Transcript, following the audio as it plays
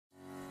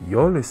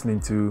You're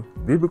listening to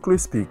Biblically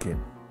Speaking,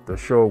 the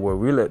show where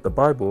we let the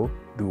Bible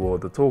do all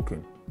the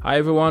talking. Hi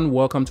everyone,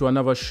 welcome to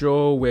another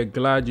show. We're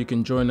glad you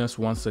can join us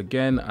once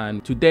again,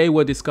 and today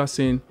we're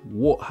discussing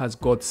what has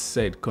God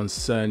said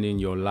concerning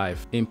your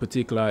life, in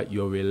particular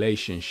your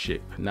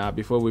relationship. Now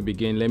before we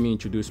begin, let me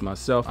introduce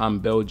myself. I'm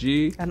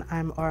Belgi. And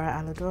I'm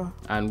Ora Alador.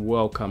 And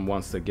welcome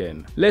once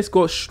again. Let's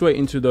go straight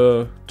into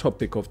the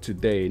topic of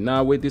today.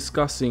 Now we're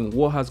discussing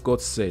what has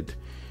God said.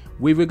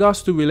 With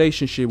regards to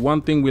relationship,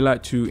 one thing we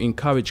like to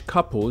encourage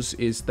couples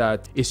is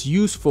that it's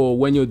useful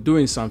when you're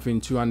doing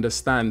something to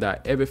understand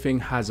that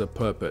everything has a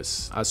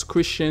purpose. As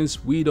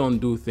Christians, we don't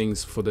do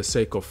things for the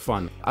sake of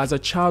fun. As a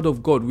child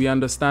of God, we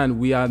understand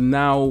we are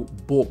now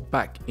brought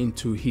back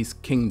into His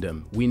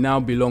kingdom. We now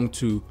belong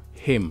to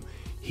Him.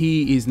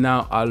 He is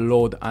now our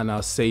Lord and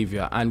our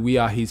Savior, and we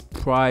are His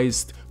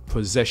prized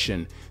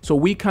possession. So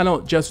we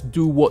cannot just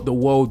do what the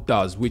world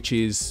does, which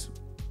is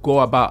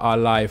go about our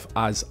life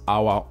as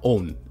our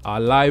own.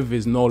 Our life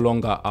is no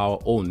longer our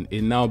own.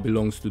 It now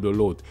belongs to the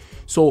Lord.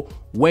 So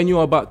when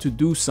you're about to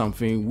do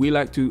something, we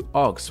like to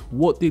ask,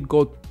 what did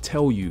God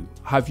tell you?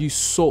 Have you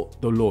sought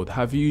the Lord?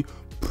 Have you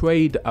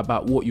prayed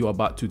about what you're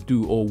about to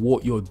do or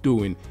what you're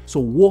doing?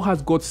 So what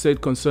has God said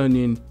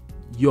concerning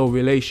your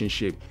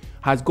relationship?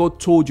 Has God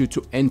told you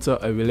to enter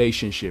a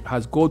relationship?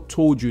 Has God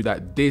told you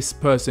that this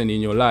person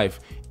in your life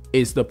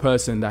is the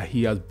person that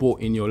He has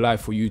brought in your life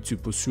for you to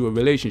pursue a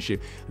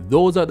relationship?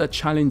 Those are the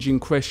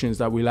challenging questions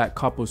that we like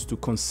couples to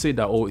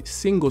consider, or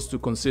singles to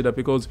consider,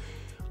 because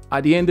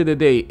at the end of the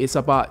day, it's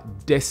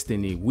about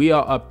destiny. We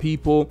are a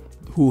people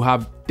who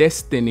have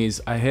destinies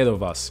ahead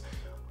of us.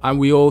 And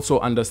we also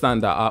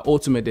understand that our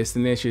ultimate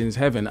destination is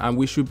heaven. And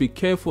we should be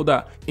careful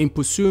that in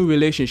pursuing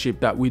relationship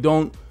that we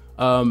don't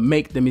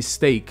make the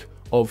mistake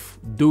of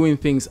doing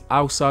things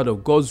outside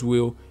of God's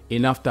will,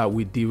 enough that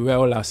we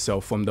derail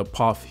ourselves from the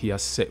path He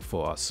has set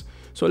for us.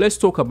 So let's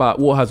talk about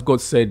what has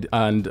God said,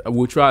 and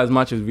we'll try as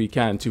much as we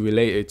can to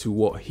relate it to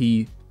what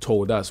He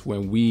told us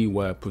when we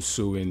were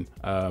pursuing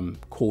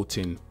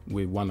courting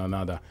with one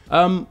another.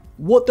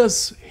 What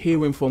does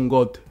hearing from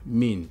God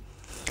mean?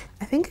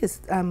 I think it's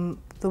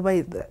the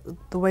way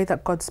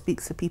that God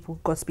speaks to people.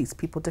 God speaks to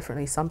people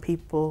differently. Some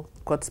people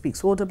God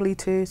speaks audibly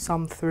to,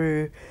 some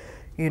through,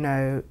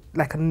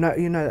 like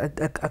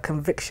a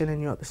conviction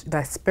in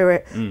their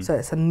spirit. So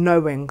it's a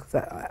knowing,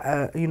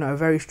 that a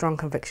very strong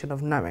conviction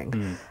of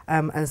knowing.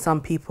 And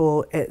some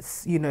people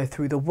it's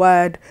through the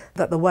word,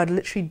 that the word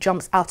literally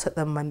jumps out at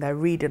them when they're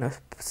reading a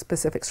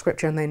specific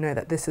scripture and they know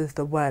that this is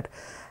the word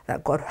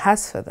that God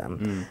has for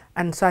them.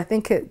 And so I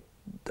think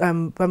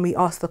when we're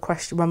asking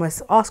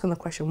the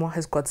question, what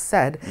has God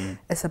said?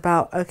 It's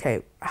about,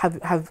 okay,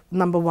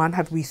 number one,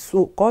 have we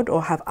sought God,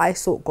 or have I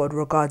sought God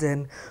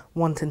regarding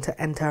wanting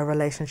to enter a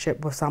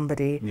relationship with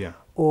somebody? Yeah.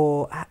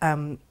 Or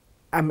I'm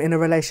in a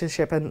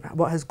relationship, and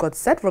what has God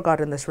said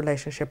regarding this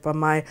relationship?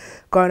 Am I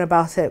going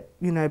about it,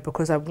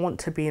 because I want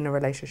to be in a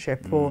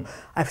relationship, or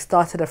I've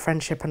started a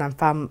friendship and I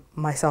found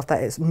myself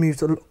that it's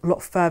moved a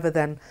lot further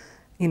than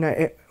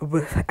it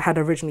had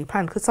originally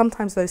planned, because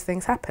sometimes those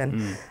things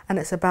happen. And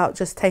it's about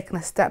just taking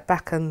a step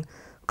back and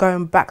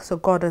going back to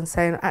God and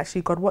saying,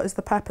 actually, God, what is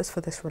the purpose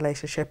for this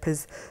relationship?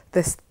 Is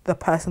this the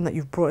person that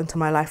you've brought into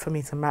my life for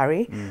me to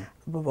marry?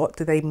 What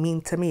do they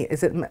mean to me?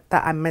 Is it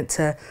that I'm meant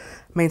to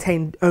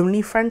maintain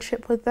only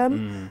friendship with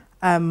them?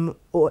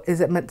 Or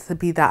is it meant to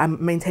be that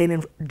I'm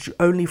maintaining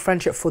only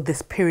friendship for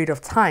this period of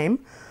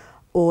time?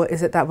 Or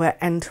is it that we're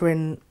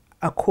entering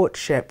a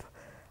courtship,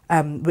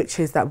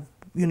 which is that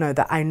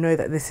that I know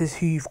that this is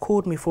who you've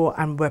called me for,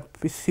 and we're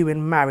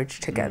pursuing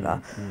marriage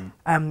together.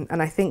 And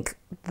I think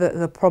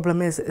the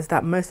problem is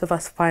that most of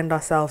us find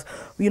ourselves,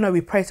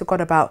 we pray to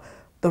God about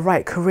the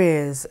right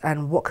careers,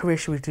 and what career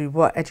should we do,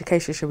 what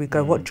education should we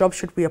go, what job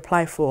should we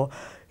apply for,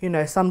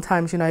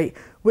 sometimes,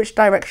 which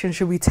direction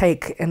should we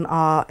take in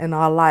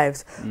our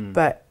lives,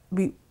 but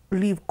we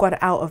leave God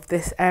out of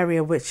this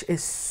area, which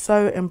is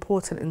so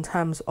important in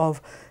terms of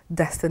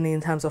destiny,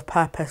 in terms of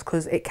purpose,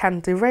 because it can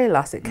derail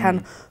us. It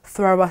can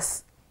throw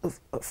us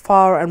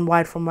far and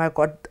wide from where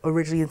God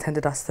originally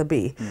intended us to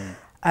be.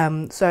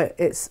 So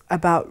it's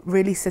about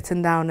really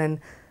sitting down and,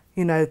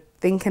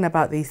 thinking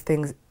about these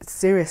things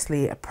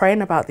seriously,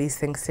 praying about these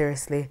things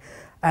seriously.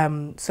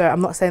 So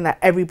I'm not saying that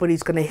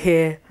everybody's going to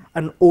hear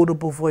an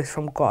audible voice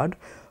from God,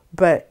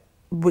 but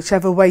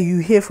whichever way you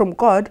hear from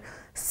God,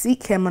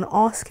 seek Him and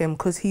ask Him,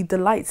 because He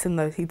delights in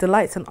those. He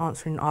delights in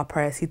answering our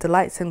prayers. He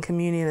delights in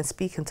communion and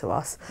speaking to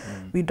us.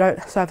 We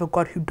don't serve a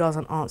God who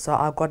doesn't answer.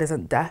 Our God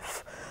isn't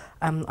deaf.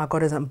 Our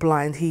God isn't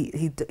blind.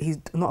 He's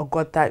not a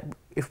God that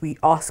if we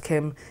ask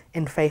Him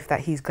in faith that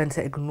He's going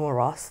to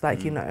ignore us,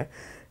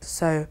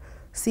 So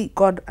seek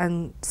God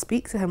and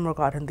speak to Him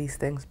regarding these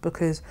things,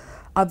 because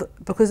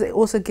it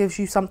also gives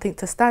you something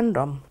to stand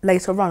on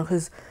later on,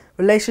 because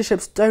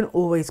relationships don't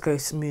always go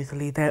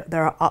smoothly. There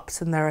are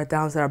ups and there are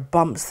downs, there are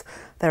bumps,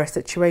 there are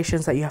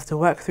situations that you have to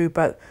work through,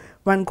 but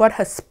when God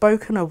has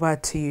spoken a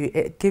word to you,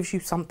 it gives you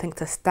something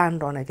to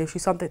stand on. It gives you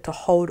something to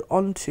hold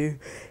on to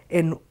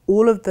in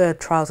all of the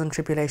trials and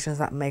tribulations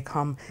that may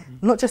come,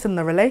 not just in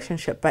the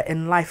relationship, but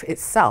in life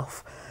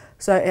itself.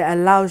 So it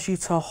allows you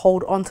to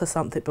hold on to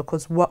something,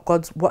 because what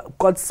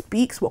God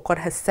speaks, what God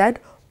has said,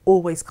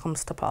 always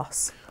comes to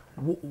pass.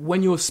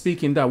 When you're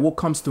speaking that, what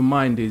comes to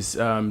mind is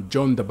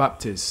John the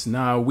Baptist.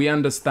 Now, we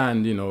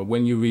understand,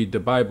 when you read the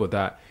Bible,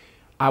 that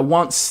at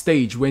one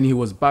stage when he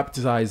was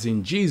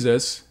baptizing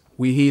Jesus,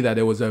 we hear that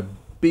there was a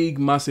big,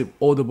 massive,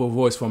 audible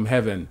voice from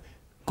heaven,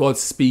 God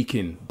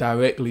speaking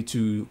directly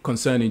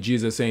concerning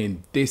Jesus,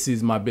 saying, "This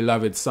is my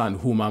beloved son,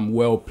 whom I'm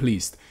well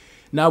pleased."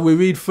 Now we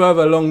read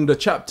further along the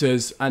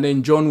chapters, and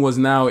then John was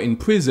now in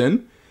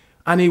prison,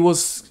 and he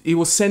was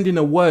sending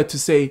a word to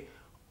say,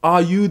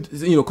 "Are you,"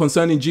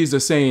 concerning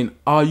Jesus, saying,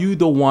 "Are you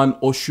the one,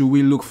 or should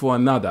we look for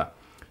another?"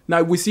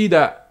 Now we see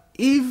that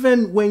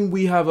even when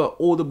we have an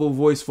audible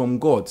voice from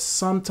God,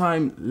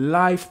 sometimes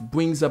life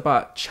brings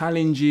about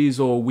challenges,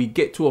 or we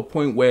get to a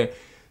point where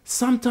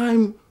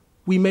sometimes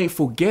we may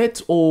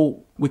forget, or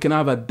we can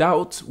have a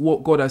doubt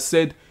what God has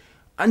said.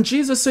 And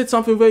Jesus said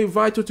something very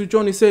vital to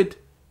John. He said,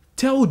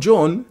 "Tell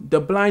John, the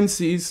blind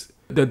sees,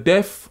 the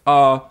deaf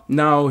are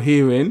now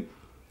hearing,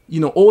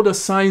 all the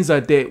signs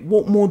are there.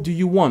 What more do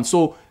you want?"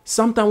 So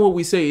sometimes what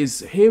we say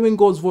is hearing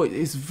God's voice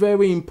is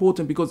very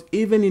important, because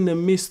even in the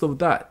midst of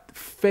that,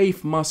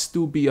 faith must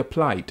still be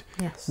applied.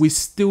 Yes. We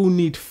still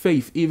need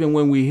faith even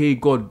when we hear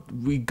God,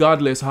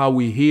 regardless how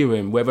we hear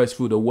him, whether it's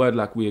through the word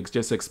like we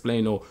just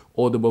explained, or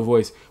audible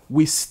voice.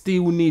 We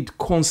still need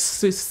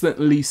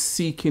consistently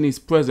seeking his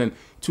presence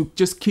to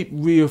just keep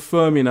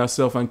reaffirming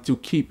ourselves and to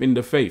keep in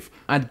the faith.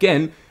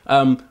 Again,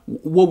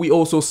 what we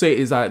also say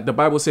is that the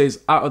Bible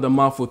says, out of the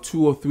mouth of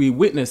 2 or 3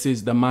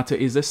 witnesses, the matter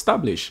is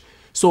established.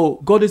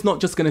 So God is not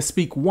just going to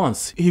speak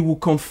once. He will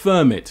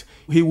confirm it.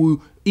 He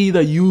will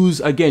either use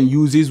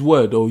his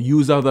word or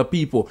use other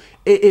people.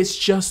 It is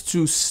just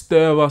to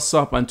stir us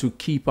up and to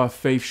keep our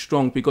faith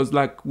strong, because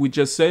like we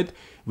just said,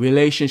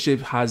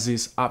 relationship has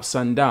its ups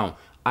and downs.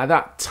 At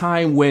that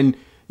time when,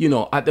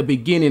 at the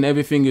beginning,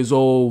 everything is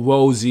all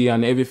rosy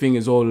and everything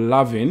is all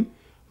loving.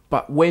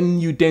 But when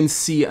you then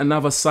see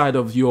another side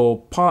of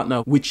your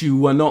partner, which you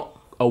were not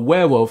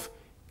aware of,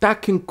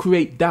 that can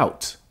create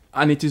doubt.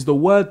 And it is the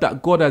word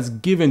that God has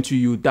given to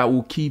you that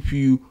will keep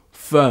you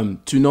firm,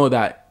 to know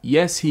that,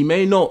 yes, he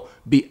may not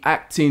be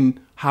acting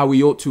how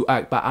he ought to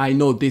act, but I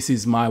know this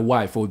is my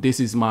wife or this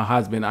is my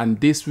husband,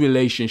 and this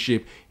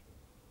relationship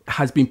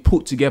has been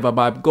put together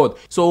by God.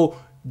 So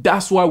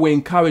that's why we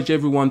encourage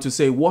everyone to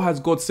say, what has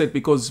God said?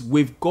 Because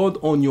with God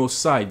on your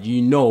side,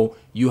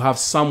 you have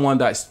someone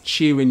that's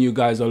cheering you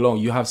guys along.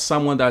 You have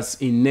someone that's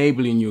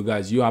enabling you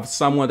guys. You have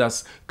someone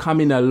that's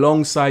coming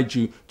alongside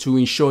you to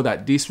ensure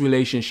that this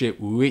relationship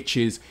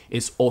reaches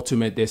its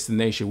ultimate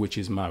destination, which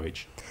is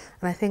marriage.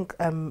 And I think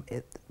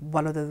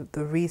one of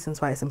the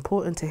reasons why it's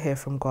important to hear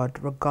from God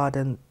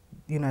regarding,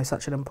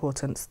 such an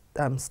important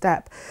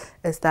step,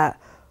 is that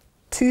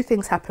 2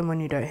 things happen when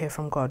you don't hear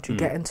from God. You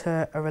get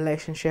into a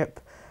relationship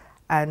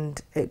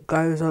and it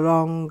goes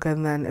along,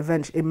 and then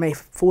eventually it may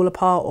fall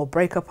apart or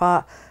break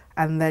apart,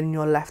 and then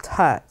you're left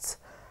hurt.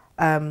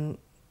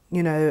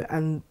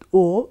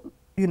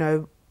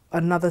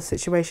 Another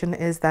situation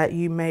is that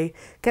you may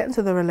get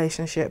into the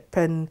relationship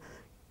and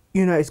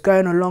it's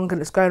going along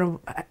and it's going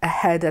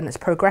ahead and it's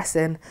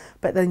progressing,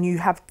 but then you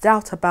have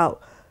doubt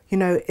about,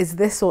 is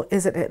this or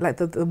isn't it? Like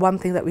the one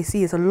thing that we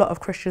see is a lot of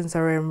Christians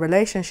are in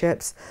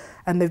relationships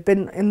and they've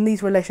been in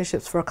these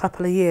relationships for a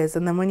couple of years,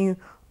 and then when you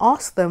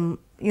ask them,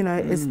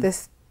 is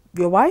this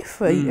your wife?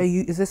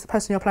 Is this the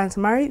person you're planning to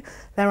marry?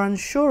 They're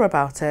unsure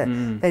about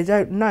it. They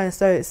don't know.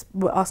 So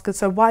we're asking,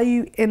 so why are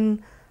you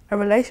in a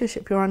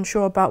relationship you're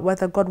unsure about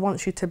whether God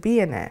wants you to be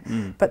in it?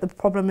 But the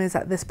problem is,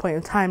 at this point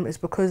in time, is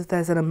because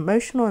there's an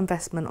emotional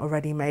investment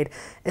already made,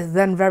 it's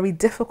then very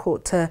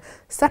difficult to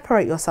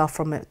separate yourself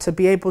from it, to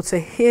be able to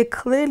hear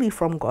clearly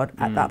from God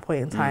at that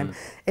point in time.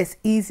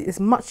 It's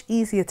much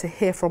easier to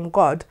hear from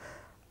God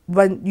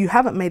when you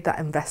haven't made that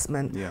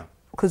investment.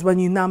 Because when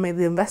you now made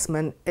the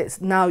investment,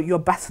 it's now you're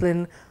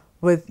battling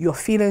with your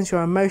feelings,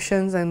 your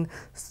emotions, and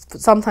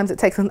sometimes it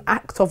takes an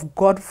act of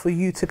God for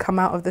you to come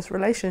out of this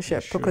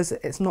relationship, because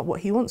it's not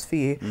what he wants for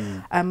you.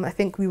 I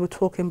think we were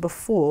talking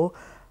before,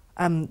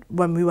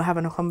 when we were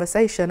having a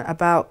conversation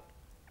about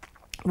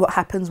what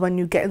happens when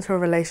you get into a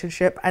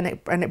relationship and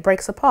it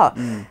breaks apart.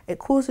 It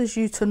causes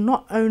you to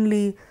not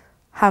only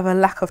have a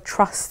lack of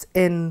trust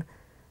in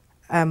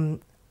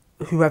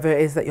whoever it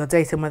is that you're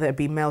dating, whether it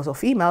be males or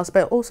females,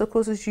 but it also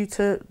causes you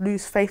to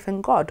lose faith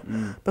in God.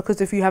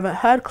 Because if you haven't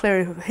heard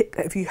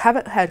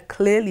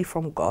clearly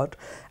from God,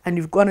 and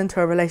you've gone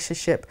into a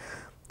relationship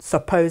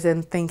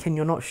thinking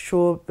you're not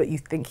sure, but you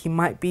think he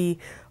might be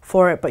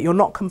for it, but you're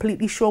not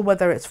completely sure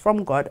whether it's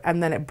from God,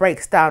 and then it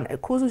breaks down,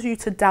 it causes you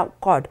to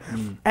doubt God.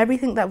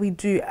 Everything that we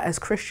do as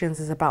Christians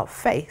is about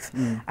faith,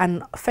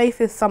 and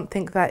faith is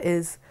something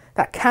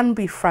that can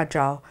be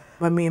fragile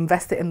when we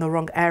invest it in the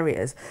wrong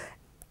areas.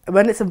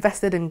 When it's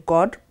invested in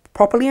God,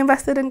 properly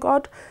invested in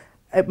God,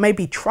 it may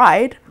be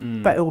tried,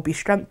 but it will be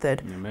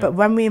strengthened. Amen. But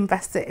when we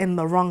invest it in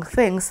the wrong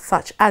things,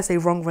 such as a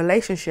wrong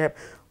relationship,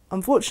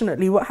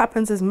 unfortunately, what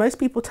happens is most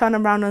people turn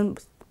around and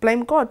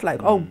blame God,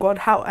 like, oh God,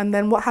 how? And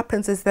then what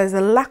happens is there's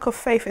a lack of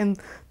faith in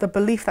the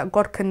belief that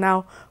God can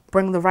now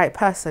bring the right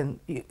person.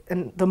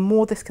 And the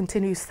more this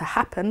continues to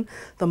happen,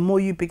 the more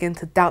you begin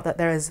to doubt that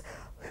there is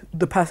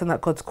the person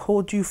that God's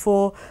called you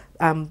for,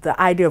 the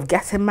idea of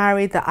getting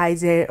married, the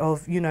idea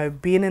of, you know,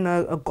 being in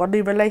a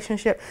godly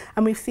relationship.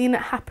 And we've seen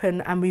it happen,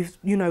 and we've,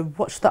 you know,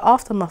 watched the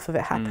aftermath of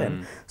it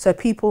happen. So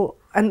people,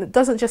 and it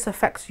doesn't just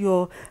affect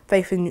your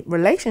faith in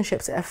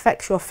relationships, it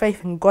affects your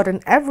faith in God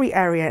in every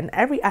area, in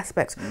every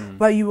aspect,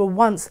 where you were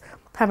once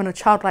having a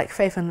childlike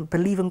faith and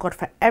believing God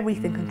for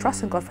everything and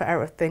trusting God for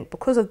everything.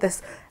 Because of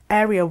this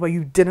area where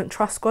you didn't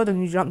trust God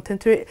and you jumped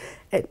into it,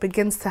 it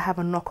begins to have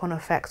a knock-on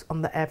effect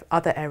on the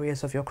other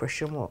areas of your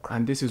Christian walk.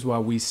 And this is why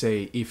we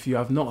say, if you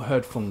have not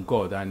heard from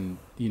God, and,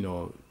 you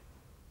know,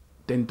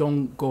 then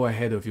don't go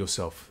ahead of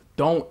yourself.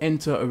 Don't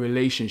enter a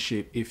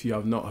relationship if you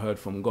have not heard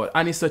from God.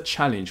 And it's a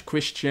challenge.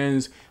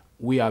 Christians,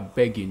 we are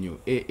begging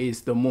you. It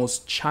is the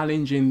most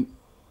challenging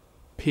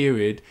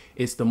period.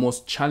 It's the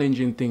most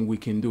challenging thing we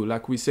can do.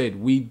 Like we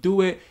said, we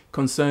do it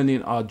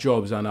concerning our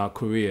jobs and our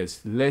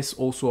careers. Let's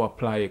also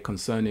apply it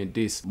concerning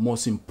this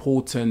most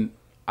important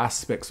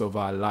aspects of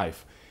our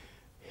life.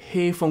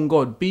 Hear from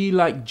God. Be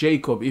like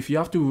Jacob. If you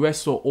have to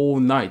wrestle all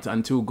night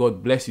until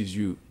God blesses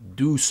you,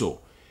 do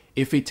so.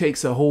 If it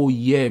takes a whole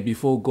year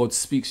before God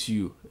speaks to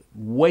you,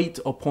 wait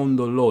upon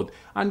the Lord.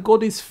 And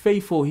God is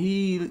faithful.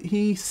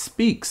 He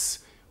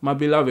speaks, my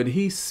beloved.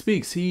 He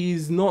speaks. He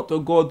is not a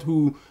God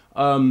who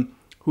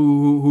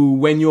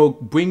when you're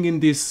bringing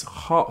this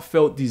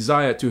heartfelt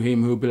desire to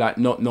him, he'll be like,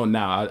 not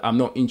now, I'm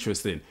not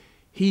interested.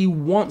 He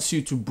wants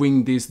you to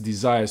bring these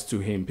desires to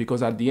him,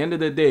 because at the end of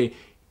the day,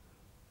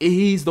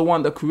 he's the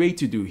one that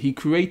created you. He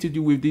created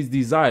you with these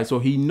desires, so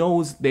he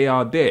knows they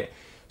are there.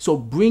 So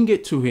bring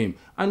it to him.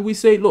 And we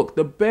say, look,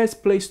 the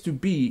best place to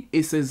be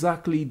is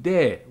exactly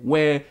there,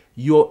 where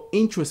you're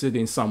interested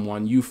in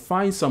someone, you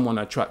find someone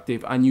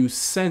attractive, and you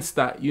sense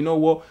that, you know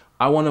what,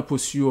 I want to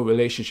pursue a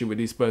relationship with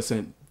this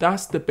person.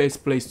 That's the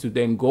best place to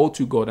then go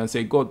to God and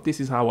say, God, this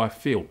is how I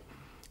feel.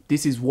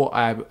 This is what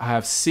I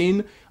have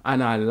seen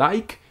and I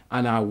like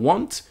and I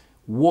want.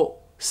 What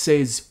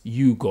says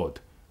you, God?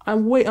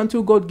 And wait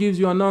until God gives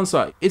you an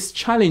answer. It's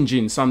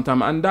challenging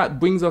sometimes. And that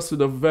brings us to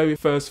the very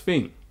first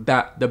thing,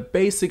 that the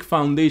basic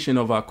foundation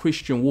of our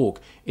Christian walk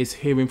is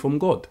hearing from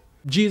God.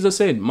 Jesus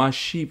said, my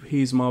sheep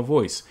hears my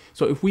voice.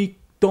 So if we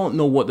don't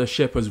know what the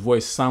shepherd's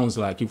voice sounds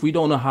like, if we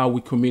don't know how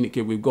we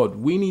communicate with God,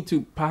 we need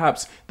to,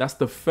 perhaps that's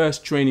the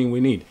first training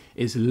we need,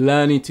 is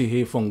learning to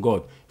hear from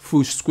God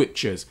through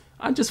scriptures,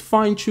 and just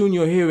fine tune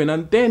your hearing.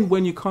 And then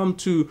when you come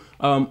to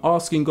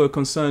asking God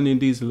concerning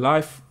these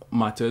life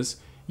matters,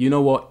 you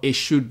know what, it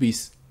should be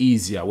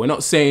easier. We're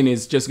not saying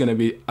it's just going to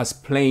be as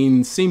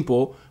plain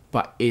simple,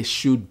 but it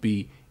should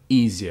be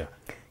easier.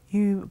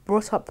 You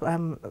brought up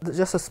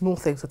just a small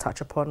thing to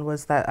touch upon,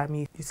 was that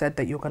you said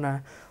that you're going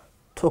to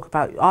talk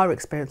about our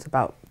experience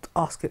about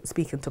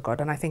speaking to God.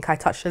 And I think I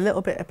touched a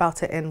little bit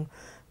about it in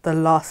the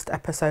last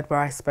episode where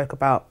I spoke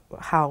about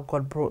how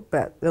God brought,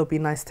 but it'll be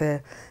nice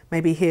to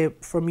maybe hear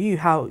from you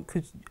how,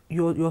 because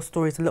your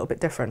story is a little bit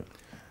different.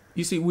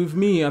 You see, with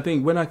me, I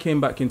think when I came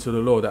back into the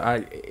Lord,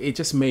 it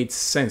just made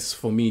sense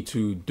for me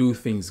to do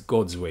things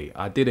God's way.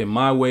 I did it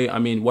my way. I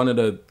mean, one of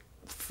the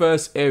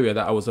first area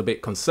that I was a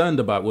bit concerned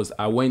about was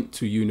I went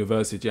to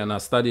university and I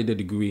studied a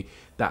degree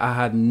that I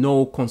had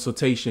no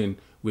consultation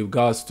with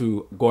regards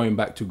to going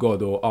back to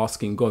God or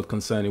asking God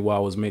concerning what I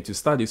was made to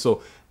study.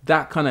 So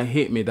that kind of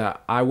hit me,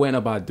 that I went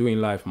about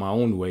doing life my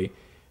own way.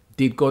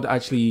 Did God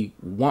actually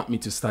want me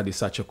to study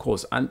such a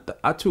course? And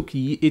it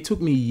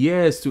took me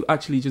years to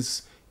actually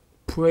just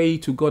pray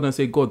to God and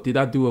say, God, did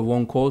I do a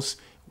wrong course?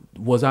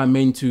 Was I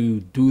meant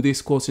to do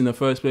this course in the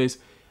first place?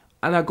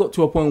 And I got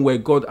to a point where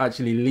God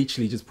actually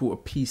literally just put a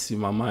peace in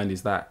my mind,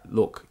 is that,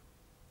 look,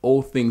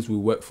 all things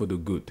will work for the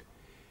good.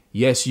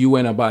 Yes, you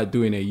went about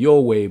doing it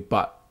your way,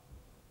 but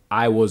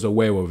I was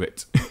aware of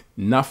it.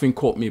 Nothing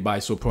caught me by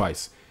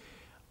surprise.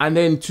 And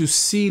then to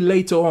see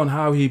later on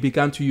how he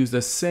began to use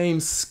the same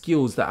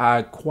skills that I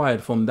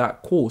acquired from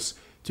that course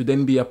to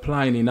then be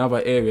applying in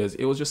other areas,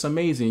 it was just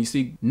amazing. You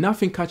see,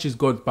 nothing catches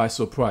God by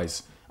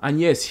surprise. And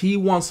yes, he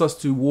wants us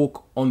to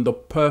walk on the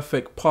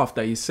perfect path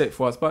that he set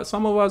for us, but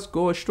some of us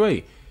go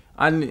astray.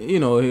 And, you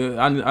know,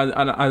 and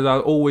as I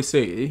always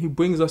say, he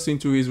brings us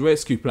into his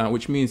rescue plan,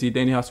 which means he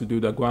then has to do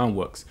the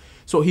groundworks.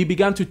 So he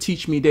began to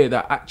teach me there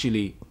that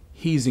actually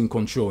he's in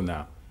control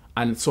now.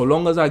 And so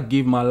long as I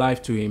give my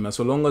life to him, and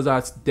so long as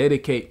I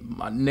dedicate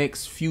my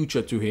next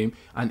future to him,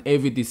 and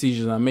every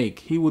decision I make,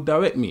 he will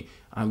direct me.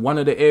 And one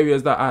of the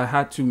areas that I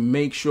had to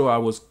make sure I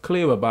was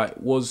clear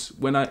about was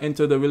when I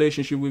entered a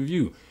relationship with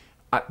you.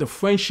 At the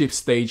friendship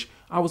stage,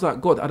 I was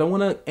like, God, I don't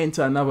want to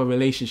enter another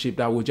relationship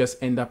that will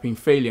just end up in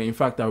failure. In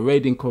fact, I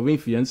read in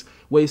Corinthians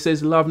where it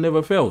says love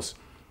never fails.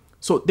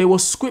 So there were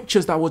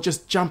scriptures that were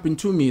just jumping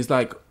to me. It's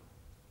like,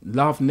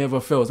 love never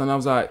fails. And I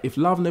was like, if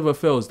love never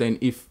fails, then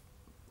if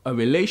a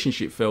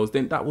relationship fails,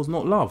 then that was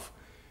not love.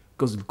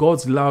 Because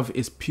God's love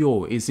is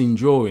pure, it's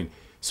enduring.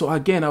 So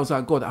again, I was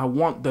like, God, I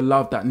want the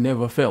love that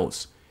never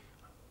fails.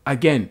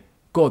 Again,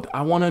 God,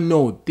 I want to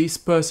know this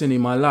person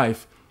in my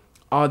life,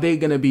 are they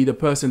going to be the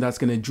person that's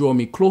going to draw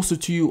me closer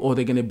to you, or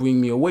they're going to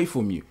bring me away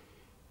from you?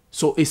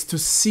 So it's to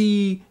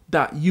see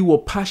that you were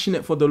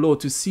passionate for the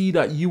Lord, to see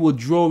that you were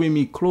drawing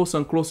me closer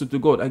and closer to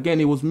God. Again,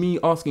 it was me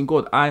asking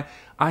God,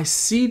 I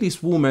see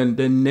this woman,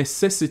 the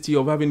necessity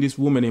of having this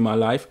woman in my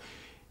life.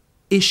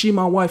 Is she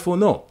my wife or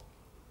not?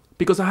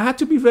 Because I had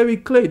to be very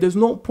clear. There's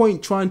no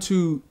point trying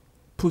to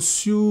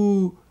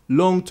pursue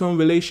long-term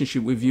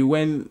relationship with you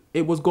when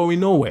it was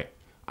going nowhere.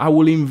 I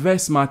will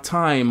invest my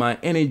time, my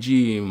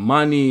energy,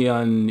 money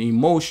and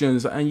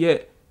emotions, and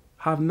yet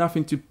have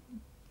nothing to,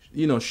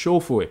 show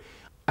for it.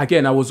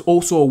 Again, I was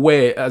also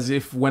aware, as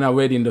if when I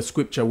read in the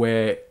scripture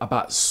where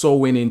about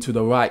sowing into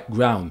the right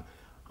ground,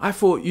 I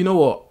thought, you know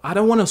what? I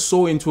don't want to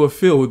sow into a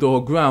field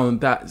or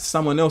ground that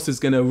someone else is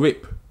going to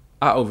rip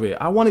out of it.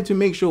 I wanted to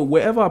make sure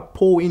wherever I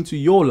pour into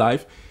your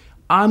life,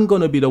 I'm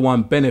going to be the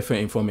one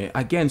benefiting from it.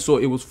 Again, so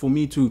it was for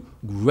me to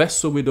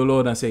wrestle with the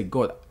Lord and say,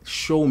 God,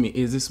 show me,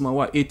 is this my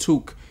wife? It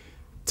took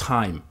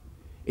time.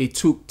 It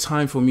took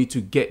time for me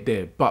to get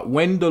there. But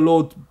when the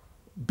Lord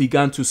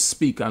began to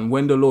speak and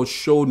when the Lord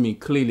showed me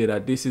clearly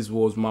that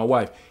was my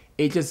wife,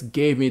 it just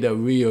gave me the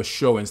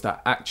reassurance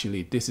that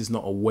actually this is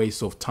not a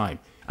waste of time.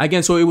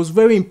 Again, so it was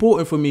very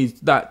important for me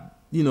that,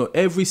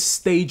 every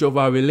stage of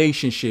our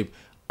relationship,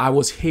 I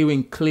was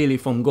hearing clearly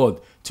from God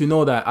to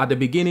know that at the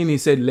beginning he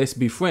said, let's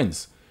be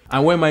friends.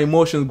 And when my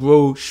emotions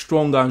grow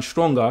stronger and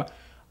stronger,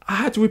 I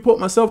had to report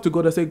myself to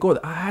God. I said, God,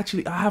 I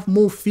have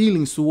more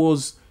feelings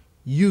towards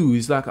you.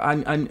 It's like,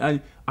 I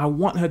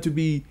want her to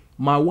be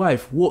my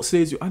wife. What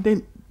says you? And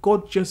then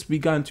God just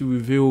began to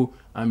reveal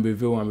and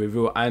reveal and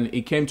reveal. And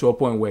it came to a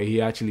point where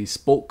he actually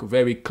spoke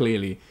very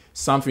clearly,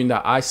 something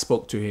that I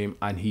spoke to him,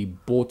 and he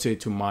brought it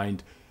to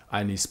mind,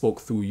 and he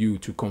spoke through you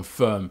to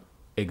confirm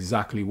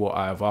exactly what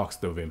I have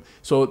asked of him.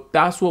 So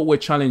that's what we're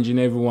challenging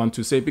everyone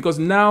to say, because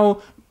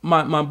now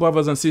my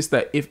brothers and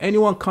sisters, if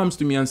anyone comes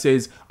to me and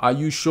says, are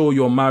you sure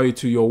you're married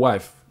to your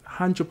wife?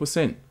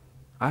 100%.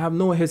 I have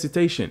no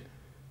hesitation.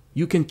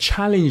 You can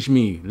challenge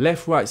me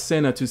left, right,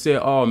 center to say,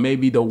 oh,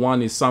 maybe the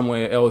one is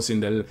somewhere else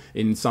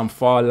in some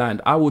far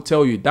land. I will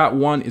tell you that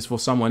one is for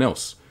someone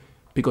else,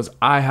 because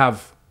I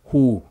have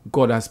who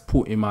God has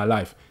put in my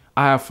life.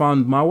 I have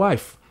found my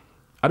wife.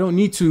 I don't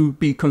need to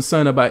be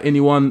concerned about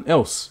anyone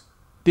else.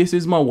 This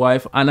is my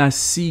wife, and I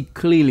see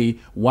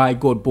clearly why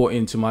God brought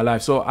into my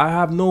life. So I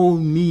have no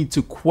need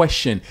to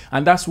question.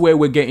 And that's where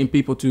we're getting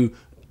people to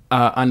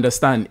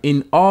understand.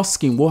 In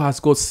asking what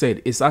has God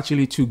said, it's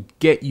actually to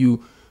get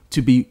you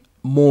to be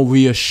more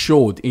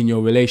reassured in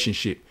your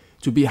relationship,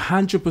 to be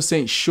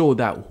 100% sure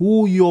that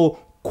who you're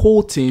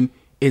courting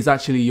is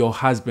actually your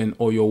husband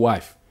or your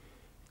wife,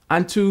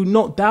 and to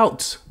not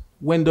doubt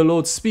when the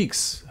Lord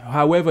speaks,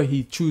 however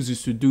he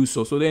chooses to do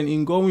so. So then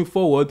in going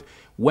forward,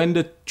 when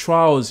the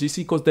trials, you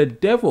see, because the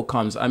devil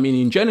comes,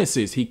 in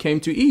Genesis, he came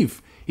to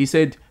Eve. He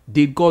said,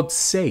 did God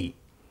say?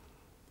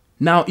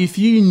 Now, if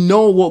you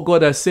know what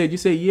God has said, you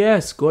say,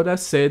 yes, God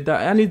has said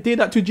that. And he did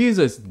that to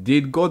Jesus.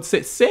 Did God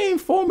say? Same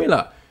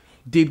formula.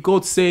 Did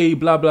God say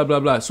blah, blah, blah,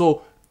 blah?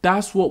 So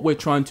that's what we're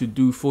trying to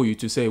do for you,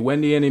 to say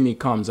when the enemy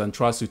comes and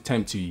tries to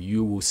tempt you,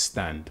 you will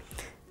stand.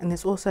 And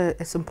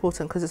it's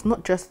important, because it's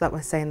not just that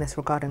we're saying this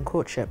regarding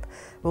courtship.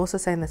 We're also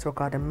saying this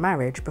regarding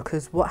marriage,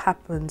 because what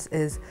happens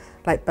is,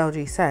 like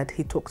Belgie said,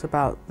 he talks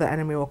about the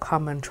enemy will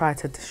come and try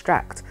to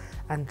distract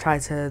and try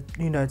to,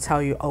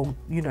 tell you, oh,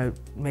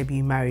 maybe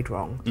you married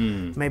wrong.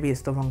 Maybe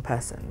it's the wrong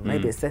person.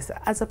 Maybe it's this,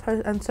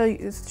 and so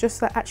it's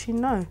just that, actually,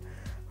 no.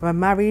 We're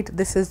married.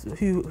 This is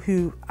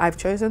who I've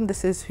chosen.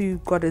 This is who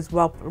God has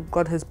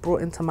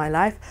brought into my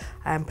life.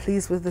 I am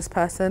pleased with this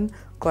person.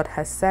 God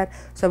has said.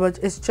 So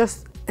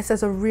it's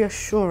as a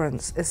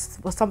reassurance. It's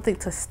something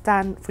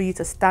for you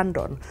to stand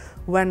on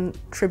when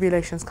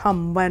tribulations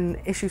come,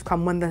 when issues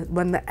come, when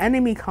the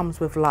enemy comes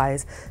with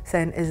lies,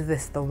 saying, is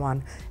this the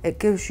one? It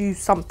gives you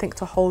something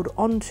to hold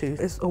on to.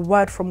 It's a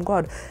word from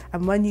God.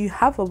 And when you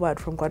have a word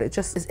from God,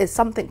 it's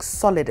something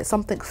solid, it's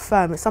something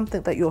firm, it's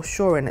something that you're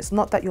sure in. It's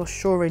not that you're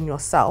sure in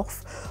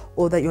yourself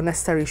or that you're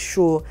necessarily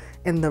sure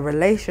in the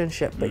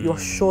relationship, but you're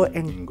sure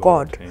in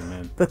God.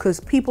 Amen.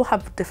 Because people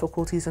have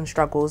difficulties and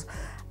struggles,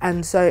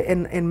 and so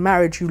in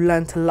marriage you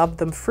learn to love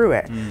them through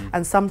it.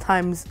 And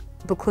sometimes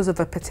because of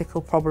a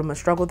particular problem or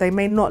struggle, they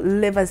may not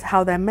live as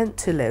how they're meant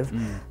to live.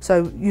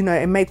 So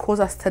it may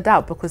cause us to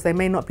doubt, because they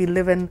may not be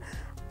living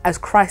as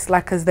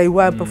Christ-like as they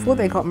were before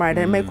they got married.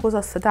 And it may cause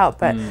us to doubt,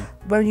 but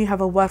when you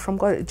have a word from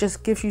God, it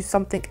just gives you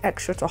something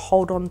extra to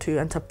hold on to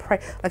and to pray,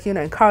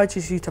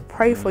 encourages you to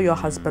pray for your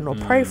husband or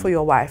pray for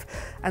your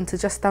wife, and to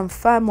just stand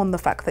firm on the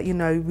fact that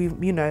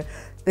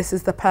this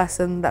is the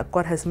person that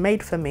God has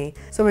made for me.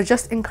 So we're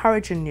just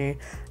encouraging you,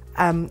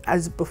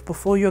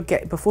 before you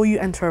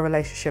enter a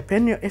relationship,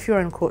 if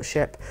you're in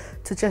courtship,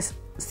 to just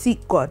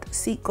seek God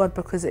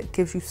because it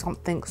gives you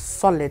something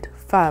solid,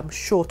 firm,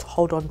 sure to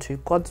hold on to.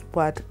 God's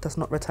word does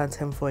not return to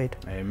him void.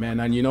 Amen.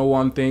 And you know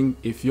one thing,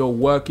 if you're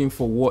working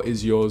for what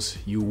is yours,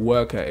 you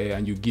work at it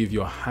and you give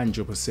your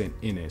 100%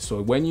 in it.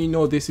 So when you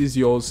know this is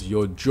yours,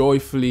 you're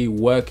joyfully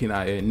working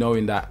at it,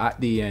 knowing that at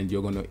the end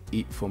you're going to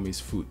eat from his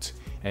fruit.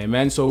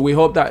 Amen. So we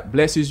hope that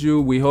blesses you.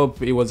 We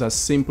hope it was as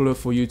simpler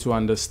for you to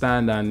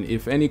understand. And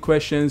if any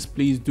questions,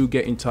 please do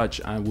get in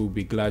touch and we'll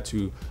be glad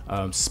to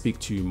speak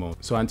to you more.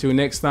 So until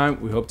next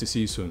time, we hope to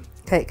see you soon.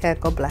 Take care.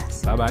 God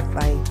bless. Bye-bye.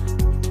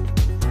 Bye.